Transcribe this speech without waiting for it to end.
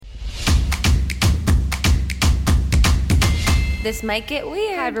This Might Get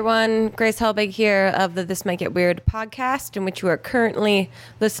Weird. Hi, everyone. Grace Helbig here of the This Might Get Weird podcast, in which you are currently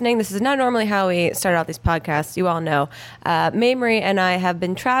listening. This is not normally how we start out these podcasts. You all know. Mamrie and I have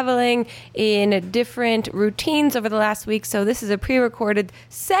been traveling in different routines over the last week, so this is a pre-recorded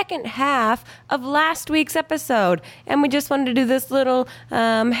second half of last week's episode. And we just wanted to do this little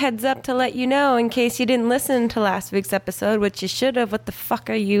heads up to let you know, in case you didn't listen to last week's episode, which you should have. What the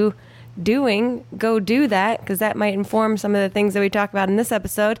fuck are you doing? Go do that, because that might inform some of the things that we talk about in this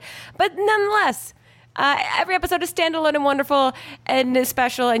episode. But nonetheless, every episode is standalone and wonderful and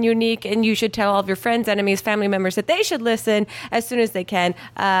special and unique, and you should tell all of your friends, enemies, family members that they should listen as soon as they can.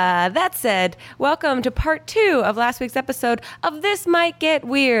 That said, welcome to part 2 of last week's episode of This Might Get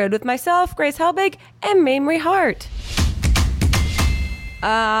Weird with myself, Grace Helbig, and Mamrie Hart.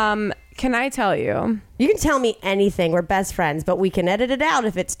 Can I tell you? You can tell me anything. We're best friends, but we can edit it out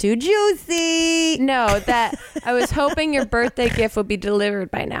if it's too juicy. No, that I was hoping your birthday gift would be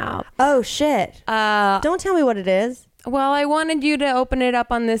delivered by now. Oh, shit. Don't tell me what it is. Well, I wanted you to open it up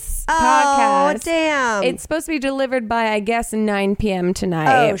on this podcast. Oh, damn. It's supposed to be delivered by, I guess, 9 p.m.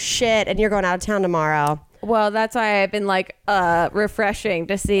 tonight. Oh, shit. And you're going out of town tomorrow. Well, that's why I've been refreshing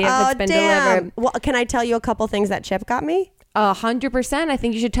to see if it's been delivered. Well, can I tell you a couple things that Chip got me? 100%. I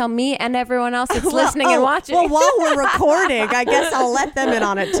think you should tell me and everyone else that's listening and watching. Well, while we're recording, I guess I'll let them in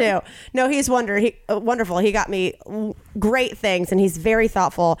on it too. No, he's wonderful. He got me great things, and he's very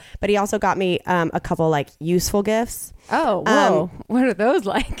thoughtful. But he also got me a couple useful gifts. Oh, whoa! What are those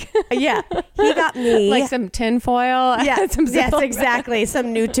like? Yeah, he got me like some tinfoil. Yeah, some yes, exactly.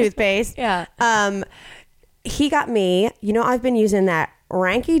 Some new toothpaste. Yeah. He got me. You know, I've been using that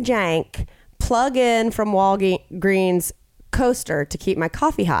Ranky Jank plug-in from Walgreens coaster to keep my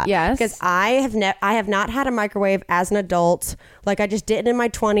coffee hot. Yes, because I have not had a microwave as an adult. Like, I just did it in my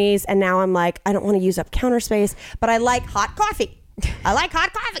 20s, and now I'm like, I don't want to use up counter space, but I like hot coffee. I like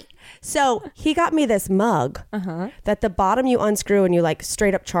hot coffee. So he got me this mug that the bottom you unscrew and you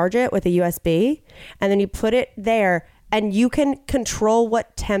straight up charge it with a USB, and then you put it there, and you can control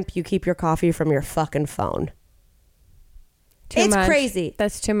what temp you keep your coffee from your fucking phone. It's crazy.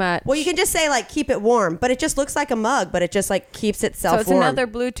 That's too much. Well, you can just say keep it warm, but it just looks like a mug, but it just keeps itself warm. So it's another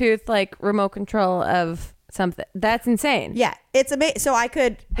Bluetooth remote control of something. That's insane. Yeah, it's amazing. So I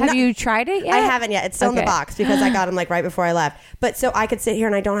could... Have you tried it yet? I haven't yet. It's still in the box because I got them right before I left. But so I could sit here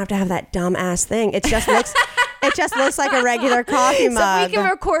and I don't have to have that dumb ass thing. It just looks... It just looks like a regular coffee mug. So we can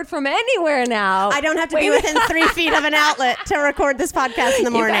record from anywhere now. I don't have to be within 3 feet of an outlet to record this podcast in the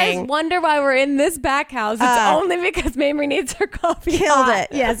morning. You guys wonder why we're in this back house. It's only because Mamrie needs her coffee Killed hot. it.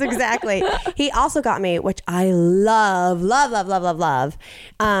 Yes, exactly. He also got me, which I love.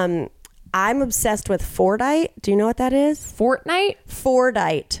 I'm obsessed with Fordite. Do you know what that is? Fortnite?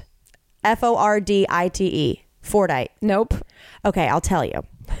 Fordite. Fordite. Fordite. Nope. Okay, I'll tell you.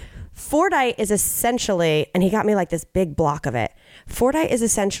 Fordite is essentially, and he got me this big block of it. Fordite is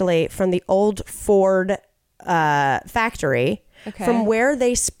essentially from the old Ford factory, from where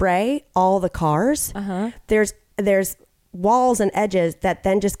they spray all the cars. There's walls and edges that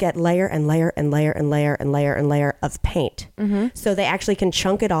then just get layer and layer and layer and layer and layer and layer of paint. So they actually can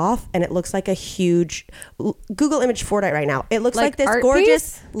chunk it off, and it looks like a huge... Google image Fordite right now. It looks like this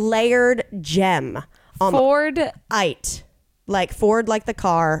gorgeous piece? Layered gem. Fordite. Like Ford, like the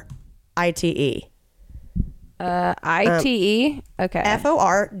car... ITE. ITE? Okay.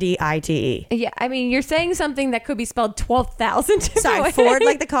 Fordite. Yeah, I mean, you're saying something that could be spelled 12,000 different Sorry, ways. Ford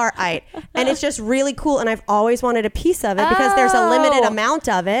like the car, ite. And it's just really cool, and I've always wanted a piece of it because there's a limited amount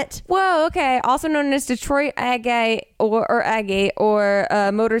of it. Whoa, okay. Also known as Detroit Agate or Agate or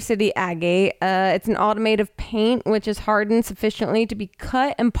Motor City Agate. It's an automated paint which is hardened sufficiently to be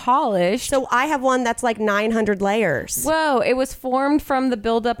cut and polished. So I have one that's 900 layers. Whoa, it was formed from the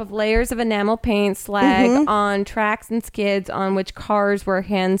buildup of layers of enamel paint slag on tracks and skids on which cars were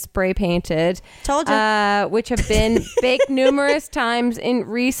hand spray painted. Told you. Which have been baked numerous times. In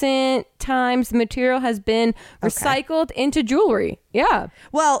recent times, the material has been recycled into jewelry. Yeah.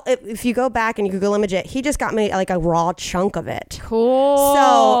 Well, if you go back and you Google image it, he just got me a raw chunk of it. Cool.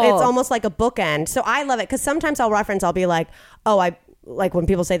 So it's almost like a bookend. So I love it because sometimes I'll be like, when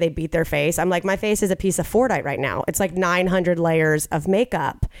people say they beat their face, I'm like, my face is a piece of Fordite right now. It's 900 layers of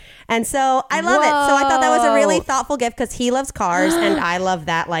makeup. And so I love it. So I thought that was a really thoughtful gift because he loves cars and I love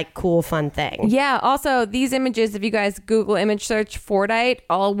that cool, fun thing. Yeah. Also, these images, if you guys Google image search Fordite,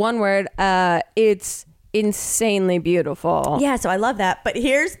 all one word, it's insanely beautiful. Yeah. So I love that. But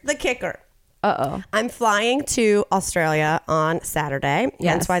here's the kicker. I'm flying to Australia on Saturday.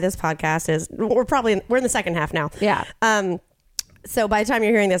 Yes. That's why this podcast is, we're in the second half now. Yeah. So by the time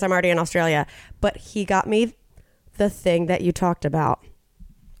you're hearing this, I'm already in Australia. But he got me the thing that you talked about.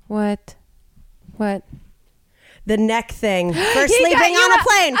 What? The neck thing for sleeping on a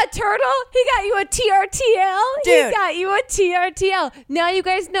plane. A turtle? He got you a TRTL? Dude. He got you a TRTL. Now you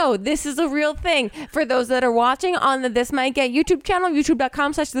guys know this is a real thing. For those that are watching on the This Might Get YouTube channel,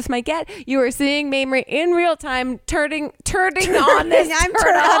 youtube.com/This Might Get, you are seeing Mamrie in real time turning on this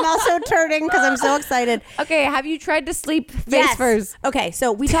turtle. I'm also turning because I'm so excited. Okay, have you tried to sleep face first? Okay,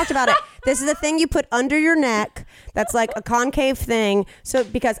 so we talked about it. This is the thing you put under your neck. That's like a concave thing. So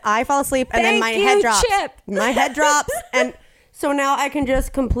because I fall asleep and then my head drops. Chip. My head drops, and so now I can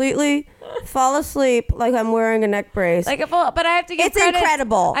just completely fall asleep like I'm wearing a neck brace. But I have to give it's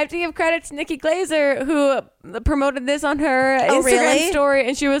incredible. I have to give credit to Nikki Glazer, who promoted this on her Instagram really? story,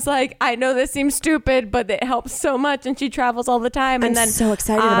 and she was like, "I know this seems stupid, but it helps so much." And she travels all the time. And I'm then so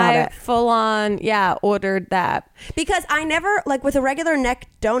excited about it. Full on, ordered that because I never like with a regular neck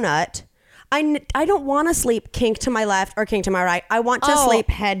donut. I don't want to sleep kink to my left or kink to my right. I want to sleep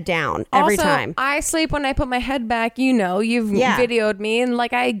head down every time. I sleep when I put my head back. You've videoed me, and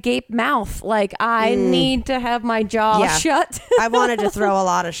like I gape mouth. Like I need to have my jaw shut. I wanted to throw a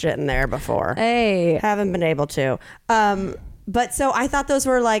lot of shit in there before. Hey. Haven't been able to. But so I thought those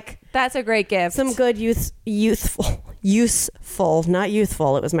were like... That's a great gift. Some good useful, not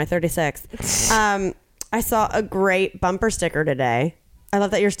youthful. It was my 36th. I saw a great bumper sticker today. I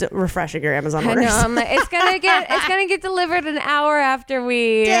love that you're still refreshing your Amazon orders. I know. It's gonna get delivered an hour after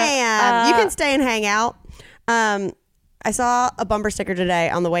we. Damn, you can stay and hang out. I saw a bumper sticker today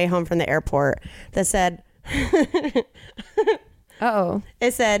on the way home from the airport that said, "Uh-oh."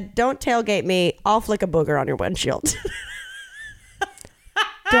 It said, "Don't tailgate me. I'll flick a booger on your windshield."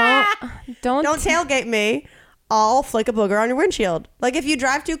 Don't tailgate me. I'll flick a booger on your windshield. Like if you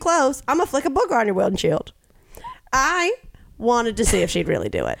drive too close, I'm gonna flick a booger on your windshield. I wanted to see if she'd really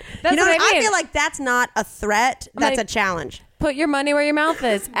do it. That's what I mean. I feel like that's not a threat. That's a challenge. Put your money where your mouth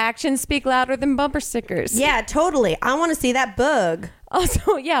is. Actions speak louder than bumper stickers. Yeah, totally. I want to see that bug.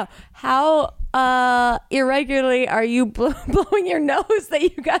 Also, how irregularly are you blowing your nose that you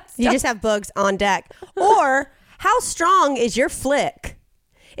got stuff? You just have bugs on deck. Or how strong is your flick?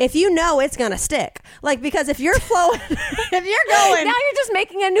 If you know it's gonna stick, like because if you're flowing, if you're going, now you're just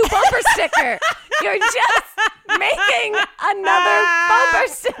making a new bumper sticker. You're just making another bumper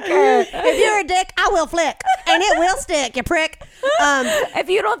sticker. If you're a dick, I will flick, and it will stick. You prick. If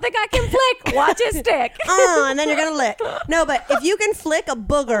you don't think I can flick, watch it stick. And then you're gonna lick. No, but if you can flick a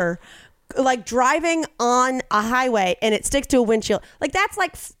booger, like driving on a highway, and it sticks to a windshield, like that's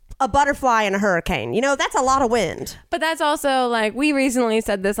like a butterfly in a hurricane. You know, that's a lot of wind. But that's also like, we recently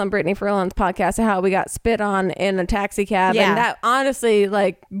said this on Brittany Furlan's podcast, how we got spit on in a taxi cab. Yeah. And that honestly,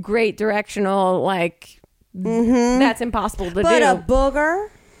 like, great directional, like, that's impossible to do. But a booger?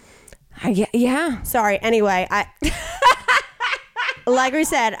 Yeah. Sorry. Anyway, like we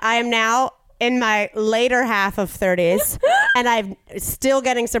said, I am now in my later half of 30s, and I'm still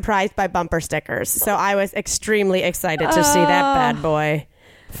getting surprised by bumper stickers. So I was extremely excited to see that bad boy.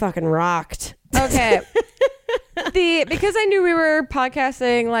 Fucking rocked. Okay. Because I knew we were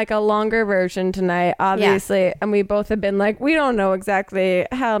podcasting like a longer version tonight, obviously, and we both have been like, we don't know exactly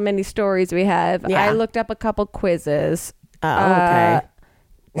how many stories we have. Yeah. I looked up a couple quizzes. Oh, okay.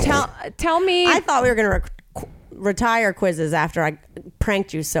 Tell me. I thought we were going to retire quizzes after I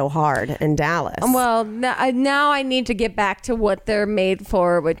pranked you so hard in Dallas. Well, now I need to get back to what they're made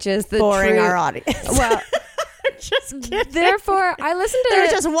for, which is the boring our audience. Well. Just kidding. Therefore, I listened to There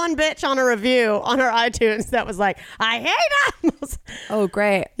was just one bitch on a review on her iTunes that was like, I hate animals. Oh,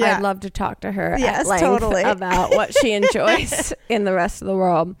 great. Yeah. I'd love to talk to her at length totally. about what she enjoys in the rest of the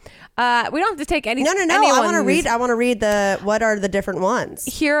world. We don't have to take any. No. I want to read. I want to read what are the different ones.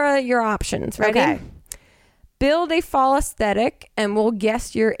 Here are your options. Ready? Okay. Build a fall aesthetic and we'll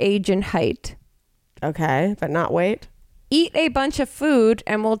guess your age and height. Okay, but not weight. Eat a bunch of food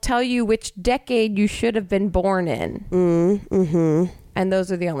and we'll tell you which decade you should have been born in. And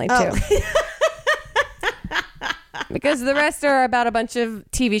those are the only two. Because the rest are about a bunch of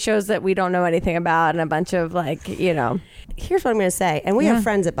TV shows that we don't know anything about and a bunch of Here's what I'm going to say. And we have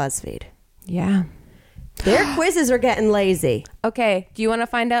friends at BuzzFeed. Yeah. Their quizzes are getting lazy. Okay. Do you want to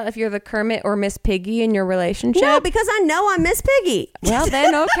find out if you're the Kermit or Miss Piggy in your relationship? No, because I know I'm Miss Piggy. Well,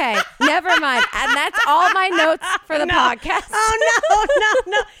 then, okay. Never mind. And that's all my notes for the podcast. Oh,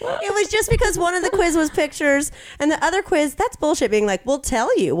 no. It was just because one of the quiz was pictures and the other quiz, that's bullshit, being like, we'll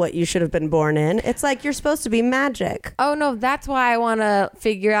tell you what you should have been born in. It's like you're supposed to be magic. Oh, no. That's why I want to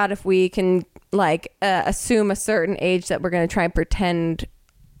figure out if we can assume a certain age that we're going to try and pretend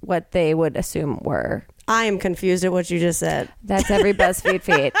what they would assume were. I am confused at what you just said. That's every BuzzFeed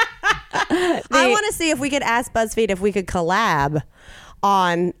feed. I want to see if we could ask BuzzFeed if we could collab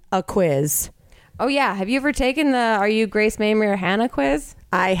on a quiz. Oh, yeah. Have you ever taken the Are You Grace Mamrie or Hannah quiz?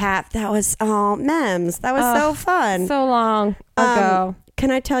 I have. That was, memes. That was so fun. So long ago.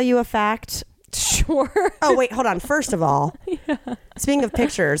 Can I tell you a fact? Sure. Oh, wait, hold on. First of all, speaking of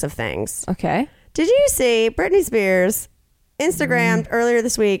pictures of things. Okay. Did you see Britney Spears Instagrammed earlier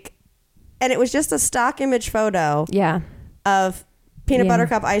this week, and it was just a stock image photo of peanut butter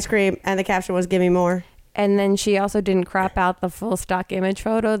cup ice cream, and the caption was, "Give me more." And then she also didn't crop out the full stock image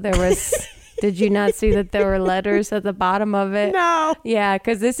photo. There was... Did you not see that there were letters at the bottom of it? No. Yeah,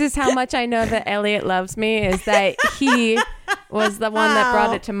 because this is how much I know that Elliot loves me, is that he was the one that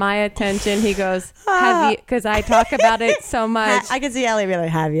brought it to my attention. He goes, have you, because I talk about it so much. I can see Elliot be like,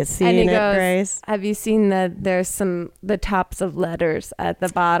 have you seen and he it, goes, Grace? Have you seen that there's the tops of letters at the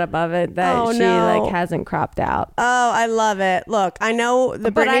bottom of it that she like hasn't cropped out? Oh, I love it. Look, I know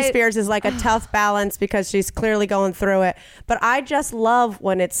the Britney Spears is like a tough balance because she's clearly going through it, but I just love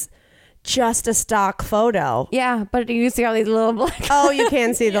when it's just a stock photo. Yeah, but you see all these little black... Oh, you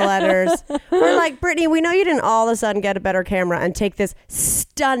can see the letters. We're like, Britney, we know you didn't all of a sudden get a better camera and take this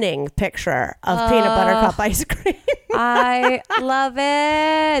stunning picture of peanut butter cup ice cream. I love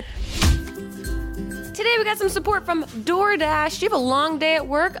it. Today we got some support from DoorDash. Do you have a long day at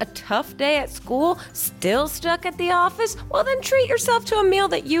work, a tough day at school, still stuck at the office? Well, then treat yourself to a meal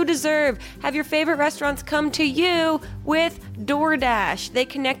that you deserve. Have your favorite restaurants come to you with DoorDash. They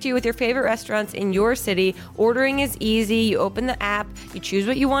connect you with your favorite restaurants in your city. Ordering is easy. You open the app, you choose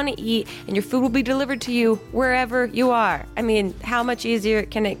what you want to eat, and your food will be delivered to you wherever you are. I mean, how much easier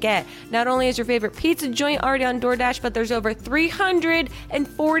can it get? Not only is your favorite pizza joint already on DoorDash, but there's over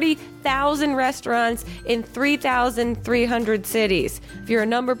 340,000 restaurants in 3,300 cities. If you're a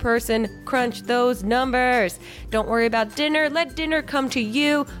number person, crunch those numbers. Don't worry about dinner. Let dinner come to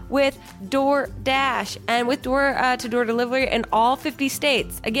you with DoorDash. And with door-to-door delivery in all 50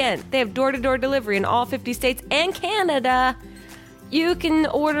 states. Again, they have door-to-door delivery in all 50 states and Canada. You can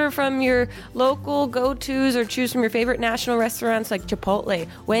order from your local go-tos or choose from your favorite national restaurants like Chipotle,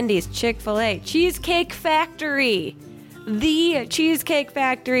 Wendy's, Chick-fil-A, Cheesecake Factory. The Cheesecake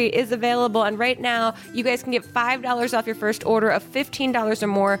Factory is available, and right now you guys can get $5 off your first order of $15 or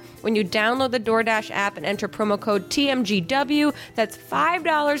more when you download the DoorDash app and enter promo code TMGW. That's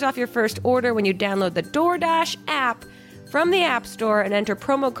 $5 off your first order when you download the DoorDash app from the App Store and enter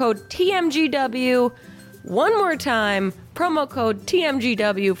promo code TMGW. One more time, promo code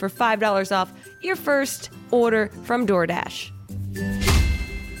TMGW for $5 off your first order from DoorDash.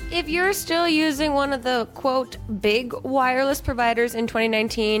 If you're still using one of the, quote, big wireless providers in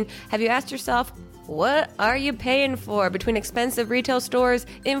 2019, have you asked yourself, what are you paying for? Between expensive retail stores,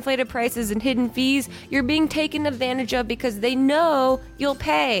 inflated prices, and hidden fees, you're being taken advantage of because they know you'll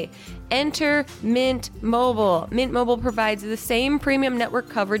pay. Enter Mint Mobile. Mint Mobile provides the same premium network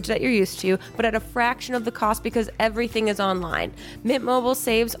coverage that you're used to, but at a fraction of the cost because everything is online. Mint Mobile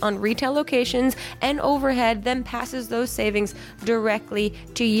saves on retail locations and overhead, then passes those savings directly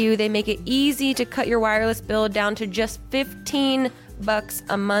to you. They make it easy to cut your wireless bill down to just $15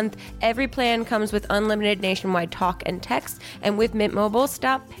 a month. Every plan comes with unlimited nationwide talk and text, and with Mint Mobile,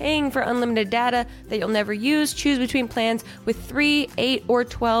 stop paying for unlimited data that you'll never use. Choose between plans with 3, 8, or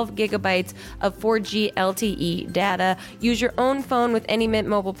 12 gigabytes of 4G LTE data. Use your own phone with any Mint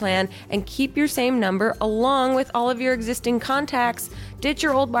Mobile plan and keep your same number along with all of your existing contacts. Ditch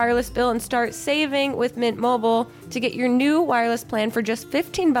your old wireless bill and start saving with Mint Mobile. To get your new wireless plan for just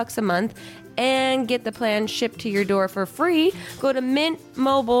 $15 a month and get the plan shipped to your door for free, go to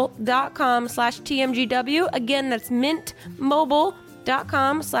mintmobile.com/TMGW. Again, that's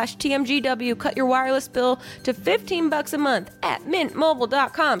mintmobile.com/TMGW. Cut your wireless bill to $15 a month at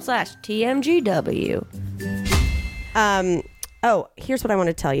mintmobile.com/TMGW. Oh, here's what I want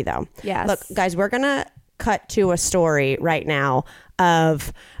to tell you though. Yes. Look, guys, we're going to cut to a story right now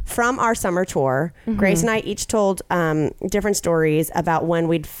from our summer tour. Mm-hmm. Grace and I each told different stories about when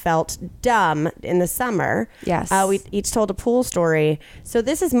we'd felt dumb in the summer. Yes. We each told a pool story. So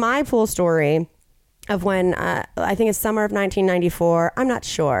this is my pool story of when I think it's summer of 1994. I'm not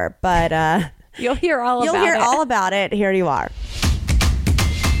sure, but you'll hear all about it. Here you are.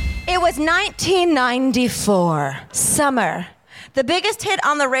 It was 1994, summer. The biggest hit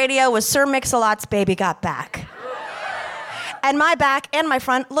on the radio was Sir Mix-a-Lot's Baby Got Back. And my back and my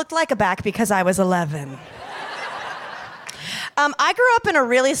front looked like a back because I was 11. I grew up in a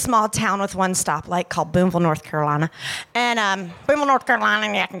really small town with one stoplight called Boonville, North Carolina. And Boonville, North Carolina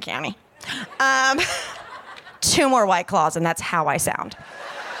in Yadkin County. 2 more White Claws, and that's how I sound.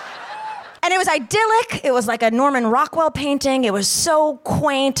 And it was idyllic. It was like a Norman Rockwell painting. It was so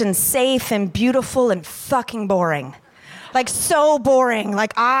quaint and safe and beautiful and fucking boring. Like, so boring.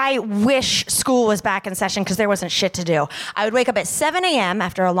 Like, I wish school was back in session because there wasn't shit to do. I would wake up at 7 a.m.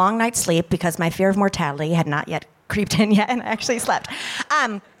 after a long night's sleep because my fear of mortality had not yet creeped in yet, and I actually slept.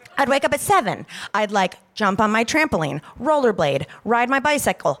 I'd wake up at 7. I'd like jump on my trampoline, rollerblade, ride my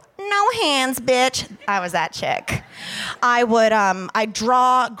bicycle. No hands, bitch. I was that chick. I'd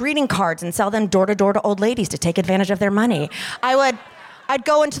draw greeting cards and sell them door to door to old ladies to take advantage of their money. I'd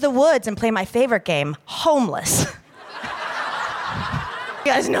go into the woods and play my favorite game, Homeless.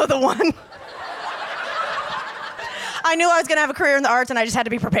 You guys know the one? I knew I was gonna have a career in the arts and I just had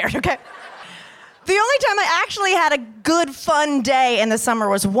to be prepared, okay? The only time I actually had a good, fun day in the summer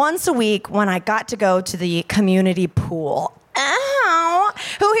was once a week when I got to go to the community pool. Ow!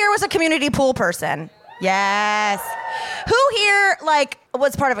 Who here was a community pool person? Yes. Who here, like,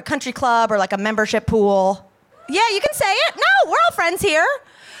 was part of a country club or like a membership pool? Yeah, you can say it. No, we're all friends here.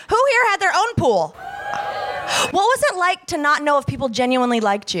 Who here had their own pool? What was it like to not know if people genuinely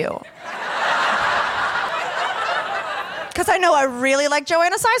liked you? Because I know I really like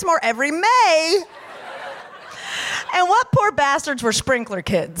Joanna Sizemore every May. And what poor bastards were sprinkler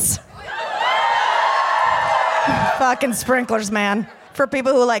kids? Fucking sprinklers, man. For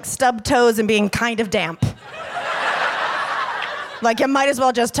people who like stub toes and being kind of damp. Like, you might as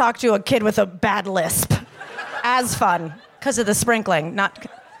well just talk to a kid with a bad lisp. As fun. Because of the sprinkling.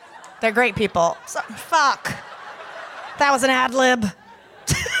 They're great people. Fuck. That was an ad lib.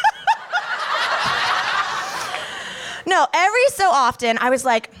 No, every so often, I was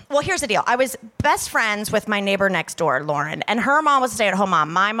like, well, here's the deal. I was best friends with my neighbor next door, Lauren, and her mom was a stay-at-home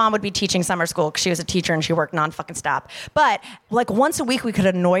mom. My mom would be teaching summer school because she was a teacher and she worked non-fucking-stop. But, like, once a week, we could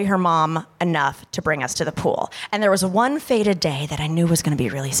annoy her mom enough to bring us to the pool. And there was one fated day that I knew was going to be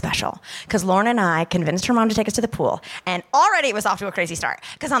really special because Lauren and I convinced her mom to take us to the pool. And already it was off to a crazy start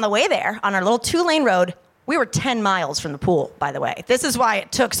because on the way there, on our little 2-lane road, we were 10 miles from the pool, by the way. This is why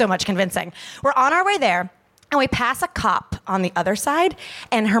it took so much convincing. We're on our way there. And we pass a cop on the other side,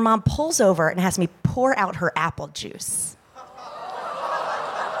 and her mom pulls over and has me pour out her apple juice.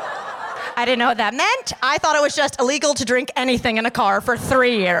 I didn't know what that meant. I thought it was just illegal to drink anything in a car for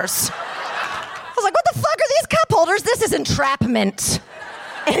 3 years. I was like, what the fuck are these cup holders? This is entrapment.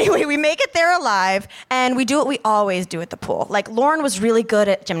 Anyway, we make it there alive, and we do what we always do at the pool. Like, Lauren was really good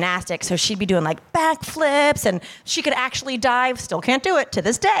at gymnastics, so she'd be doing, like, backflips, and she could actually dive. Still can't do it to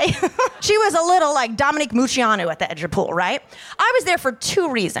this day. She was a little, like, Dominique Mucciano at the edge of the pool, right? I was there for 2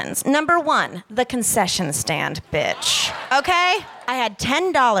 reasons. Number 1, the concession stand, bitch. Okay? I had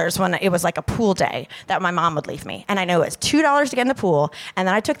 $10 when it was like a pool day that my mom would leave me. And I know it was $2 to get in the pool. And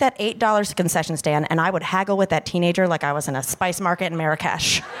then I took that $8 to concession stand and I would haggle with that teenager like I was in a spice market in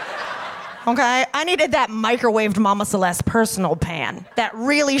Marrakesh. Okay? I needed that microwaved Mama Celeste personal pan. That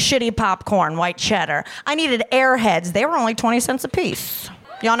really shitty popcorn, white cheddar. I needed Airheads. They were only 20 cents a piece.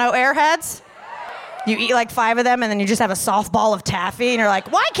 Y'all know Airheads? You eat like 5 of them and then you just have a soft ball of taffy and you're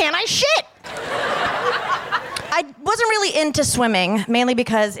like, why can't I shit? I wasn't really into swimming, mainly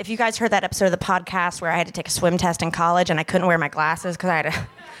because if you guys heard that episode of the podcast where I had to take a swim test in college and I couldn't wear my glasses because I had to...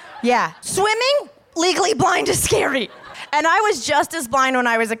 Yeah. Swimming, legally blind is scary. And I was just as blind when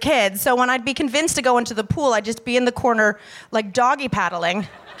I was a kid, so when I'd be convinced to go into the pool, I'd just be in the corner, like doggy paddling.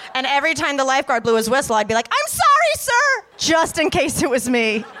 And every time the lifeguard blew his whistle, I'd be like, I'm sorry, sir, just in case it was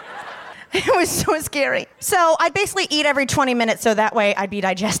me. It was so scary. So I'd basically eat every 20 minutes so that way I'd be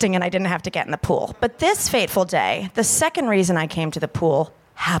digesting and I didn't have to get in the pool. But this fateful day, the second reason I came to the pool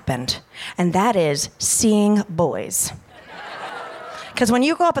happened, and that is seeing boys. Because when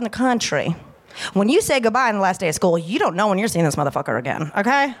you go up in the country, when you say goodbye on the last day of school, you don't know when you're seeing this motherfucker again,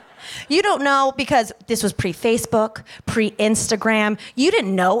 okay? You don't know because this was pre-Facebook, pre-Instagram. You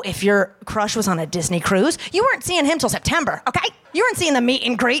didn't know if your crush was on a Disney cruise. You weren't seeing him till September, okay? You weren't seeing the meet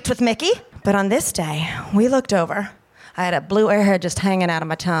and greet with Mickey. But on this day, we looked over. I had a blue airhead just hanging out of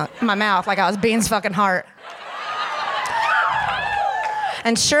my mouth like I was Bean's fucking heart.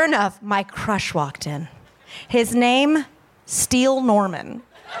 And sure enough, my crush walked in. His name, Steele Norman.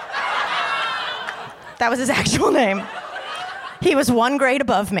 That was his actual name. He was 1 grade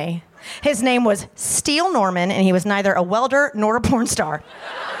above me. His name was Steele Norman, and he was neither a welder nor a porn star.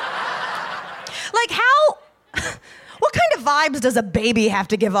 Like, what kind of vibes does a baby have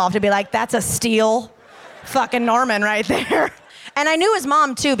to give off to be like, that's a Steele fucking Norman right there? And I knew his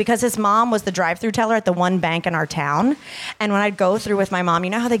mom, too, because his mom was the drive-through teller at the one bank in our town. And when I'd go through with my mom, you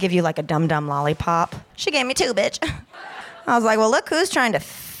know how they give you, like, a dum-dum lollipop? She gave me 2, bitch. I was like, well, look who's trying to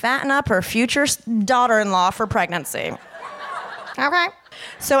fatten up her future daughter-in-law for pregnancy. Okay.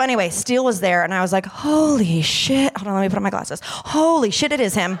 So anyway, Steele was there, and I was like, holy shit. Hold on, let me put on my glasses. Holy shit, it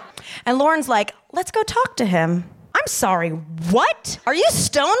is him. And Lauren's like, let's go talk to him. I'm sorry, what? Are you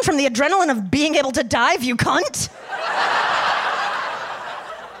stoned from the adrenaline of being able to dive, you cunt?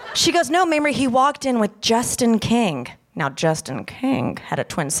 She goes, no, Mamrie, he walked in with Justin King. Now, Justin King had a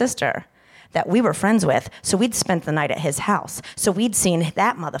twin sister that we were friends with, so we'd spent the night at his house. So we'd seen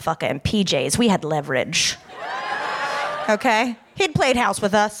that motherfucker in PJs. We had leverage. Okay? He'd played house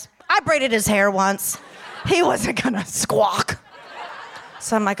with us. I braided his hair once. He wasn't gonna squawk.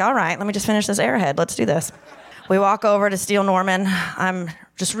 So I'm like, all right, let me just finish this airhead. Let's do this. We walk over to Steele Norman. I'm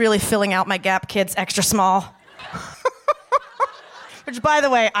just really filling out my Gap Kids extra small. Which, by the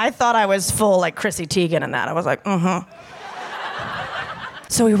way, I thought I was full like Chrissy Teigen in that. I was like,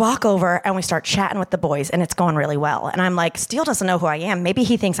 So we walk over and we start chatting with the boys, and it's going really well. And I'm like, Steele doesn't know who I am. Maybe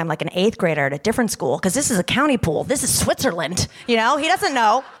he thinks I'm like an 8th grader at a different school, because this is a county pool. This is Switzerland. You know, he doesn't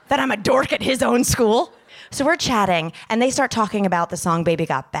know that I'm a dork at his own school. So we're chatting, and they start talking about the song Baby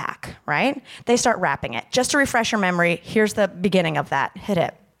Got Back, right? They start rapping it. Just to refresh your memory, here's the beginning of that. Hit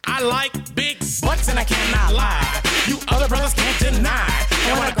it. I like big butts and I cannot lie. You other brothers can't deny.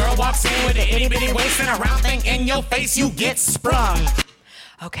 And when a girl walks in with an itty bitty waist and a round thing in your face, you get sprung.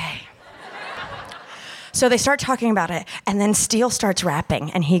 Okay. So they start talking about it, and then Steele starts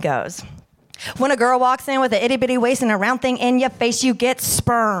rapping, and he goes, when a girl walks in with an itty bitty waist and a round thing in your face, you get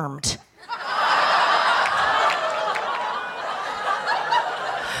spermed.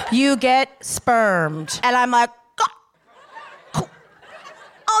 You get spermed. And I'm like, oh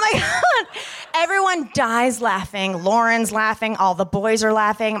my God. Everyone dies laughing. Lauren's laughing. All the boys are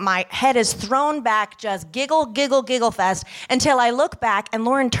laughing. My head is thrown back, just giggle, giggle, giggle fest, until I look back and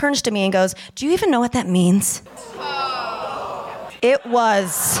Lauren turns to me and goes, do you even know what that means? It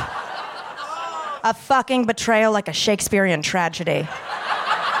was a fucking betrayal, like a Shakespearean tragedy.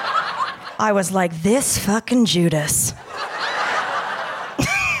 I was like, this fucking Judas.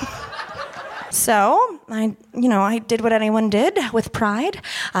 So I did what anyone did with pride.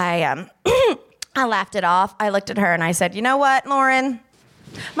 I laughed it off. I looked at her and I said, you know what, Lauren?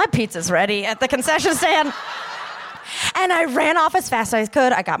 My pizza's ready at the concession stand. And I ran off as fast as I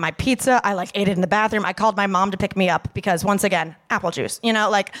could. I got my pizza. I ate it in the bathroom. I called my mom to pick me up because, once again, apple juice.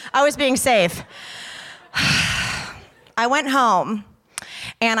 I was being safe. I went home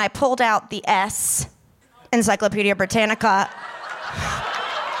and I pulled out the S, Encyclopedia Britannica,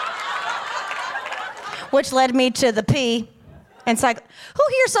 which led me to the P. Who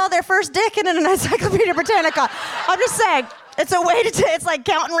here saw their first dick in an Encyclopedia Britannica? I'm just saying, it's a way it's like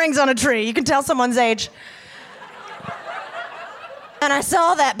counting rings on a tree. You can tell someone's age. And I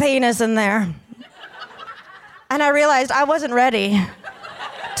saw that penis in there. And I realized I wasn't ready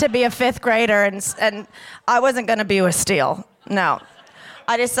to be a 5th grader, and I wasn't gonna be with Steele. No.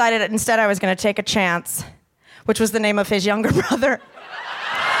 I decided instead I was gonna take a chance, which was the name of his younger brother,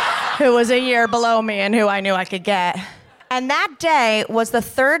 who was a year below me and who I knew I could get. And that day was the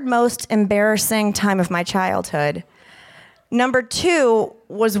 3rd most embarrassing time of my childhood. Number 2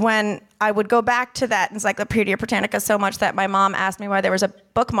 was when I would go back to that Encyclopedia Britannica so much that my mom asked me why there was a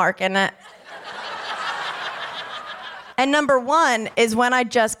bookmark in it. And number 1 is when I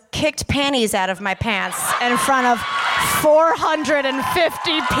just kicked panties out of my pants in front of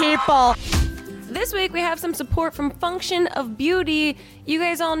 450 people. This week, we have some support from Function of Beauty. You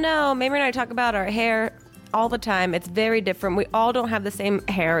guys all know, Mamrie and I talk about our hair all the time. It's very different. We all don't have the same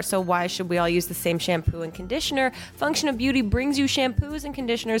hair, so why should we all use the same shampoo and conditioner? Function of Beauty brings you shampoos and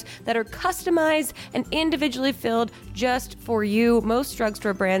conditioners that are customized and individually filled just for you. Most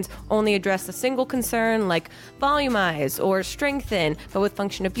drugstore brands only address a single concern like volumize or strengthen, but with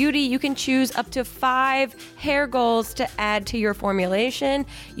Function of Beauty, you can choose up to 5 hair goals to add to your formulation.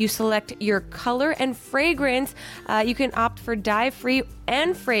 You select your color and fragrance. You can opt for dye-free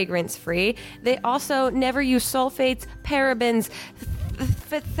and fragrance-free. They also never use sulfates, parabens,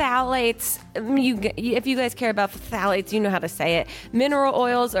 phthalates. If you guys care about phthalates, you know how to say it. Mineral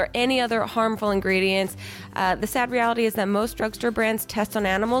oils or any other harmful ingredients. The sad reality is that most drugstore brands test on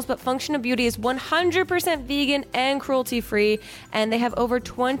animals, but Function of Beauty is 100% vegan and cruelty-free, and they have over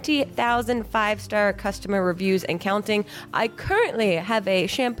 20,000 5-star customer reviews and counting. I currently have a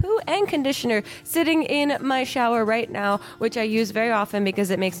shampoo and conditioner sitting in my shower right now, which I use very often because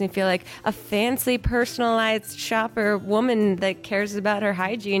it makes me feel like a fancy, personalized shopper woman that cares about her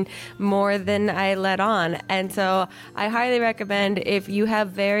hygiene more than I let on. And so I highly recommend, if you have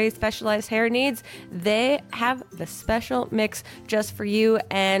very specialized hair needs, they have the special mix just for you.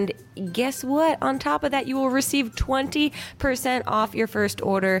 And guess what? On top of that, you will receive 20% off your first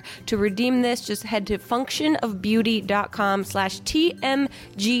order. To redeem this, just head to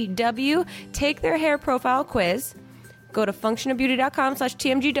functionofbeauty.com/TMGW. Take their hair profile quiz. Go to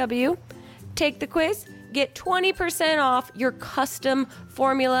functionofbeauty.com/TMGW. Take the quiz. Get 20% off your custom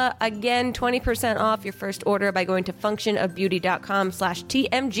formula. Again, 20% off your first order by going to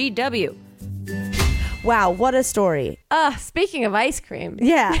functionofbeauty.com/TMGW. Wow, what a story. Speaking of ice cream.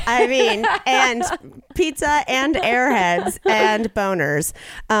 Yeah, I mean, and pizza and airheads and boners.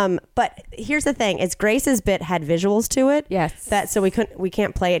 But here's the thing: is Grace's bit had visuals to it. Yes. So we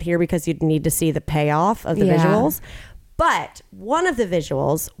can't play it here because you'd need to see the payoff of the visuals. But one of the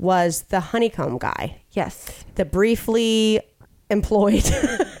visuals was the honeycomb guy. Yes. The briefly employed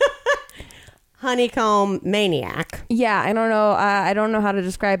honeycomb maniac. Yeah, I don't know. I don't know how to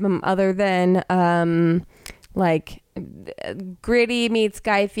describe him other than like Gritty meets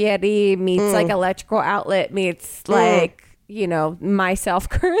Guy Fieri meets like Electrical Outlet meets like, you know, myself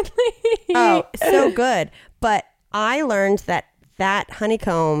currently. Oh, so good. But I learned that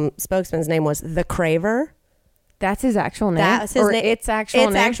honeycomb spokesman's name was The Craver. That's his actual name? That's his name. Its actual name?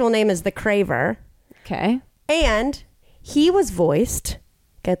 Its actual name is The Craver. Okay. And he was voiced,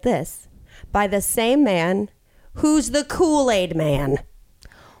 get this, by the same man who's the Kool-Aid Man.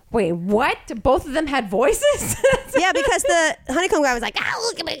 Wait, what? Both of them had voices? Yeah, because the honeycomb guy was like, Yeah.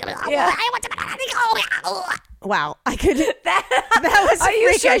 I want some honeycomb. Wow, I could. That was. Are you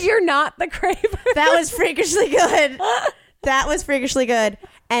freakish. sure you're not the Craver? That was freakishly good. That was freakishly good.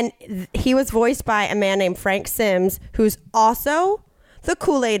 And he was voiced by a man named Frank Sims, who's also the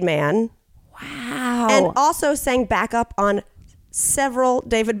Kool-Aid Man. Wow. And also sang backup on several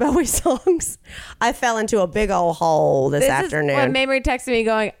David Bowie songs. I fell into a big old hole this afternoon. Is when Mamrie texted me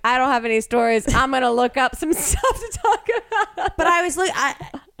going, I don't have any stories. I'm going to look up some stuff to talk about. But I was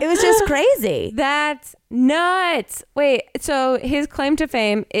it was just crazy. That's nuts. Wait, so his claim to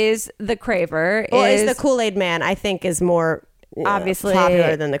fame is the Craver. Well, is the Kool-Aid Man, I think, is more obviously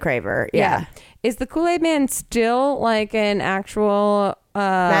popular than the Craver. Yeah. Is the Kool-Aid Man still like an actual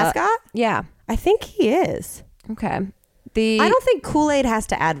mascot? Yeah. I think he is. Okay. I don't think Kool-Aid has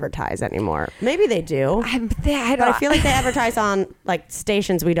to advertise anymore. Maybe they do. But I feel like they advertise on like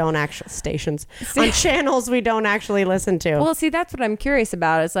stations we don't actually on channels we don't actually listen to. Well, see, that's what I'm curious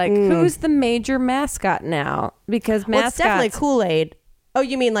about. It's like who's the major mascot now? Because it's definitely Kool-Aid. Oh,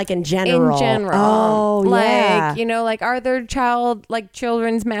 you mean like in general? In general. Oh, like, yeah. you know, like are there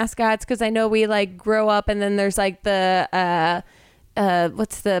children's mascots? Because I know we like grow up and then there's like the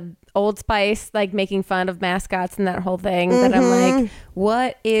what's the Old Spice, like making fun of mascots and that whole thing. But I'm like,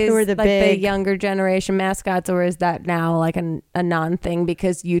 what is Who are the like big the younger generation mascots, or is that now like a non-thing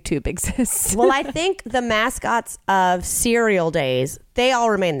because YouTube exists? Well, I think the mascots of cereal days, they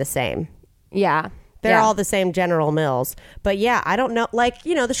all remain the same. Yeah. They're all the same General Mills. But yeah, I don't know. Like,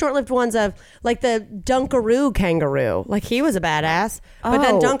 you know, the short-lived ones of like the Dunkaroo kangaroo. Like he was a badass. But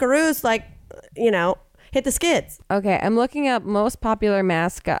then Dunkaroo's like, you know, hit the skids. Okay, I'm looking up most popular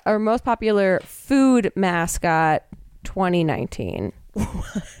mascot or most popular food mascot 2019.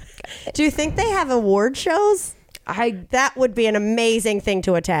 Do you think they have award shows? That would be an amazing thing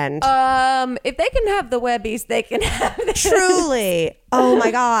to attend. If they can have the Webbies, they can have this. Truly. Oh my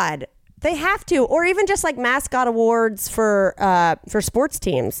God. They have to, or even just like mascot awards for sports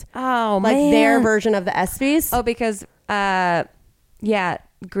teams. Oh, like man. their version of the ESPYs. Oh, because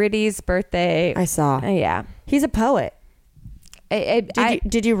Gritty's birthday. I saw. Yeah, he's a poet.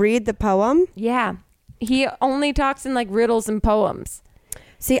 Did you read the poem? Yeah, he only talks in like riddles and poems.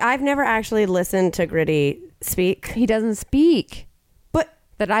 See, I've never actually listened to Gritty speak. He doesn't speak, but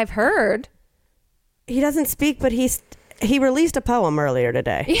that I've heard. He doesn't speak, but he released a poem earlier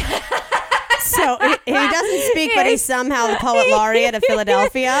today. So he doesn't speak, but he's somehow the poet laureate of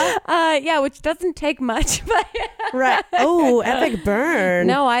Philadelphia. Yeah, which doesn't take much. But right. Oh, epic burn.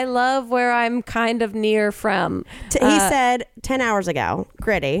 No, I love where I'm kind of near from. He said 10 hours ago,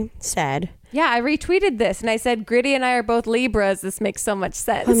 Gritty said... Yeah, I retweeted this and I said, Gritty and I are both Libras. This makes so much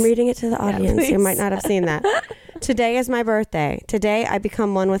sense. I'm reading it to the audience. You might not have seen that. Today is my birthday. Today I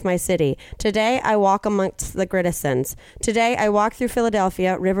become one with my city. Today I walk amongst the Grittisons. Today I walk through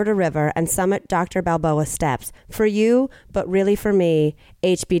Philadelphia, river to river, and summit Dr. Balboa steps. For you, but really for me,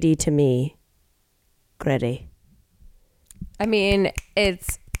 HBD to me. Gritty. I mean,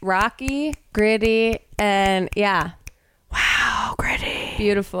 it's rocky, gritty, and yeah. Wow, Gritty.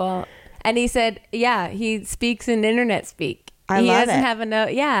 Beautiful. And he said, yeah, he speaks in internet speak. He doesn't have a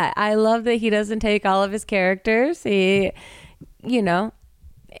note. Yeah, I love that he doesn't take all of his characters. He, you know,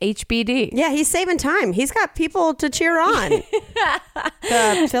 HBD. Yeah, he's saving time. He's got people to cheer on.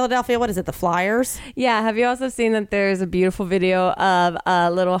 The Philadelphia, what is it? The Flyers? Yeah. Have you also seen that there's a beautiful video of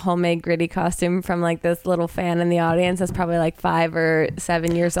a little homemade Gritty costume from like this little fan in the audience that's probably like 5 or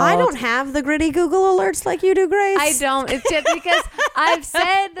 7 years old? I don't have the Gritty Google alerts like you do, Grace. I don't. It's just because I've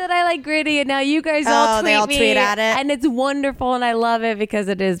said that I like Gritty, and now you guys all tweet me, tweet at it, and it's wonderful, and I love it because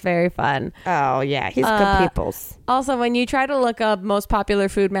it is very fun. Oh yeah, he's good peoples. Also, when you try to look up most popular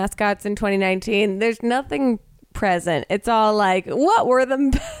food mascots in 2019, there's nothing present. It's all like, what were the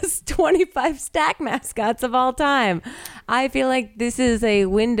best 25 stack mascots of all time? I feel like this is a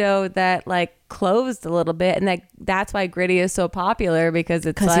window that like closed a little bit, and that's why Gritty is so popular, because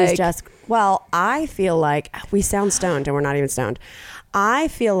it's like, he's just, well, I feel like we sound stoned and we're not even stoned. I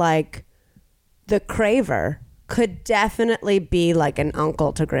feel like the Craver could definitely be like an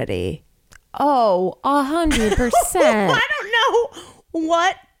uncle to Gritty. Oh, 100%. I don't know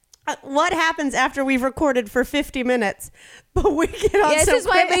what happens after we've recorded for 50 minutes, but we get on. This is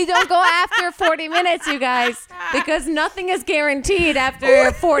why we don't go after 40 minutes, you guys, because nothing is guaranteed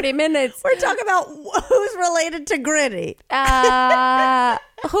after 40 minutes. We're talking about who's related to Gritty.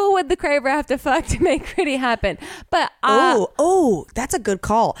 Who would the Craver have to fuck to make Gritty happen? But that's a good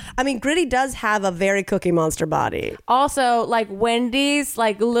call. I mean, Gritty does have a very Cookie Monster body. Also, like Wendy's,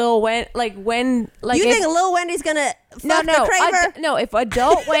 like Lil Wen, like when, like you think Lil Wendy's gonna fuck the Craver? No, if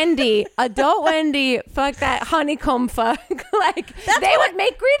adult Wendy fuck that honeycomb fuck, like they would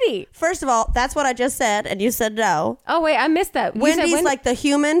make Gritty. First of all, that's what I just said, and you said no. Oh wait, I missed that. Wendy's like the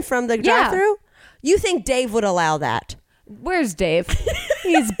human from the drive-thru. You think Dave would allow that? Where's Dave?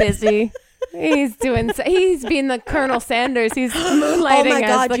 He's busy. He's being the Colonel Sanders. He's moonlighting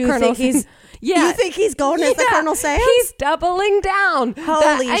as the Colonel. You think he's going as the Colonel Sanders? He's doubling down.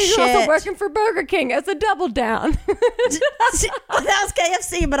 Holy shit. He's also working for Burger King as a double down. That was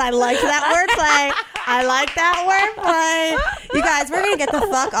KFC, but I like that wordplay. You guys, we're going to get the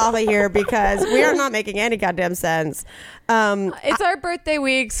fuck off of here because we are not making any goddamn sense. It's our birthday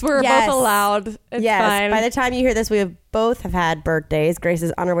weeks. We're both allowed. It's fine. By the time you hear this, we both have had birthdays. Grace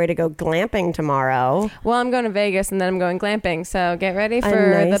is on her way to go glamping tomorrow. Well, I'm going to Vegas and then I'm going glamping. So get ready for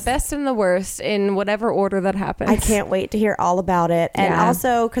the best and the worst in whatever order that happens. I can't wait to hear all about it. And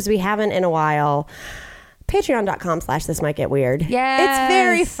also, because we haven't in a while, patreon.com/this might get weird. Yes. It's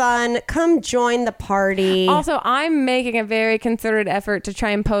very fun. Come join the party. Also, I'm making a very concerted effort to try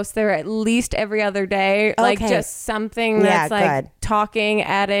and post there at least every other day. Like just something that's like talking,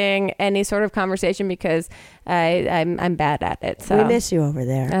 adding any sort of conversation, because I'm bad at it. So we miss you over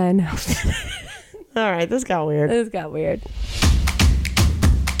there. I know. All right, this got weird.